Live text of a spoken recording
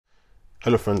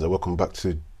Hello friends and welcome back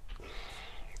to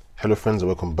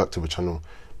the channel.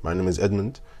 My name is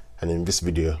Edmund, and in this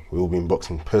video we will be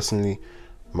unboxing personally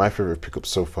my favorite pickup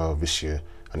so far this year,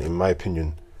 and in my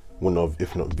opinion one of,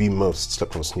 if not the most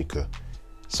slept on sneaker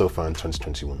so far in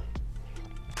 2021.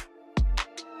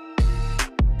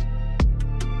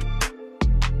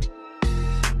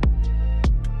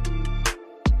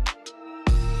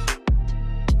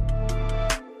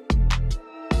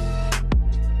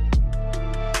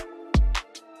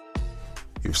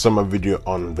 If you saw my video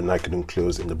on the Nike Dunk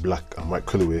clothes in the black and white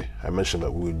colorway, I mentioned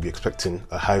that we would be expecting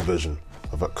a high version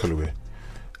of that colorway.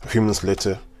 A few months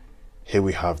later, here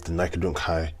we have the Nike Dunk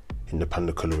High in the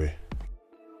Panda colorway.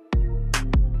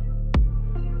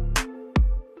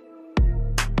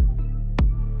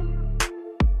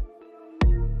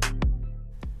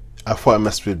 I thought I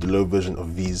messed with the low version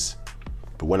of these,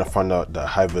 but when I found out that a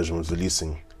high version was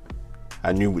releasing,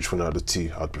 I knew which one out of the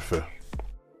two I'd prefer.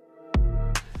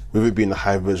 With it being a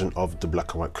high version of the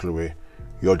black and white colorway,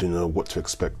 you already know what to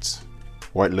expect.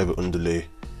 White leather underlay,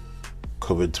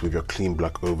 covered with your clean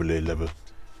black overlay leather.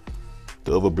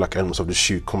 The other black elements of the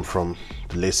shoe come from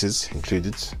the laces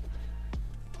included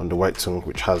on the white tongue,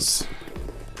 which has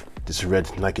this red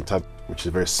Nike tab, which is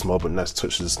a very small but nice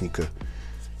touch to the sneaker.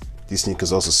 These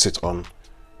sneakers also sit on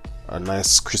a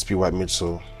nice crispy white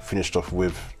midsole, finished off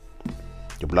with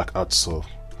your black outsole.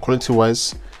 Quality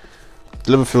wise,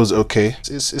 the leather feels okay.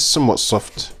 It's somewhat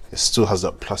soft. It still has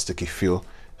that plasticky feel.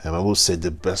 I will say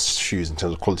the best shoes in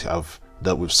terms of quality I've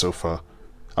dealt with so far,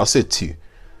 I'll say two.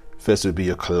 First would be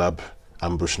your collab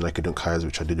ambush Nike Dunk Highs,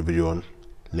 which I did a video on,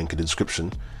 link in the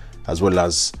description, as well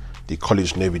as the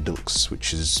college navy dunks,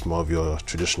 which is more of your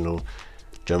traditional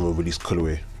general release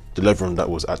colorway. The leather on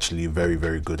that was actually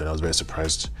very good, and I was very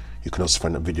surprised. You can also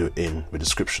find that video in the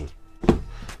description.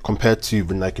 Compared to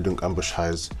the Nike Dunk ambush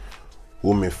highs,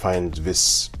 one may find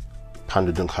this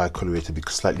Panda Dunk High colorway to be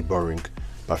slightly boring,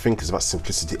 but I think it's that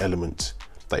simplicity element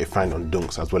that you find on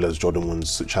dunks as well as Jordan 1s,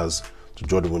 such as the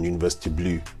Jordan 1 University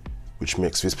Blue, which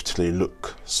makes this particular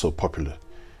look so popular.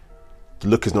 The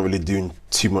look is not really doing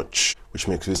too much, which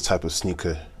makes this type of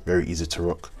sneaker very easy to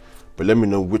rock. But let me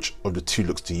know, which of the two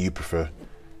looks do you prefer,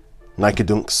 Nike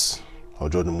Dunks or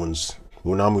Jordan 1s?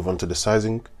 We'll now move on to the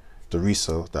sizing, the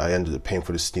resale that I ended up paying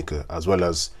for the sneaker, as well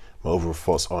as my overall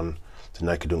thoughts on the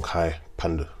Nike Dunk High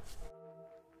Panda.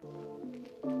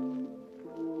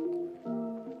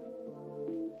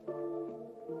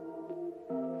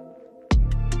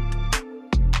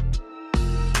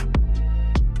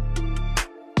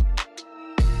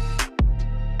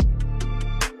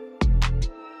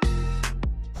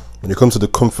 When it comes to the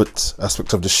comfort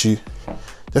aspect of the shoe,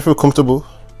 they feel comfortable.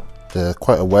 They're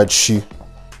quite a wide shoe,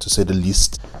 to say the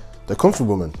least. They're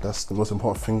comfortable, man. That's the most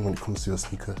important thing when it comes to your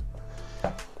sneaker.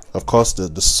 Of course,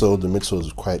 the sole, the midsole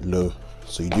is quite low,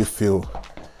 so you do feel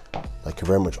like you're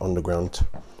very much on the ground,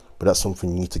 but that's something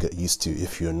you need to get used to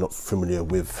if you're not familiar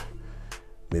with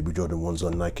maybe Jordan 1s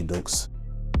or Nike Dunks.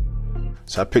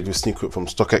 So I picked this sneaker up from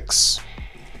StockX,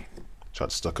 shout out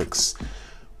to StockX,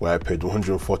 where I paid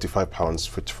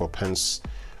 £145.54.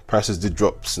 Prices did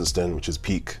drop since then, which is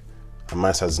peak, and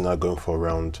my size is now going for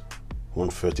around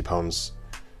 £130.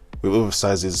 With other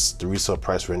sizes, the resale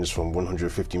price ranges from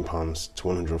 £115 to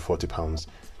 £140,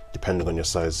 depending on your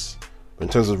size. But in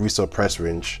terms of resale price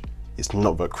range, it's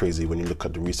not that crazy when you look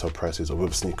at the resale prices of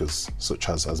other sneakers, such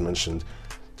as mentioned,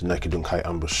 the Nike Dunk High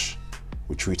Ambush,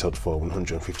 which retailed for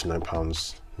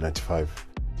 £159.95.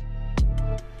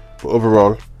 But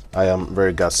overall, I am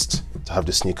very gassed to have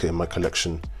this sneaker in my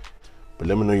collection. But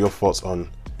let me know your thoughts on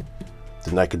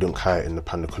the Nike Dunk High in the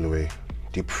Panda colorway.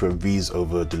 Do you prefer these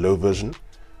over the low version?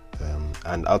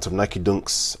 And out of Nike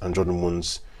Dunks and Jordan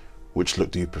 1s, which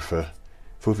look do you prefer?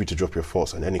 Feel free to drop your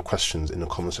thoughts and any questions in the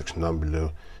comment section down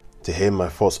below. To hear my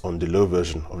thoughts on the low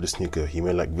version of the sneaker, you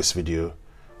may like this video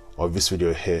or this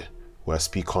video here, where I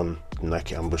speak on the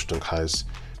Nike Ambush Dunk Highs.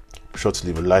 Be sure to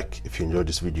leave a like if you enjoyed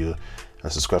this video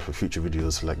and subscribe for future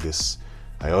videos like this.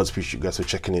 I always appreciate you guys for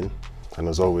checking in, and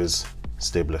as always,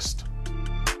 stay blessed.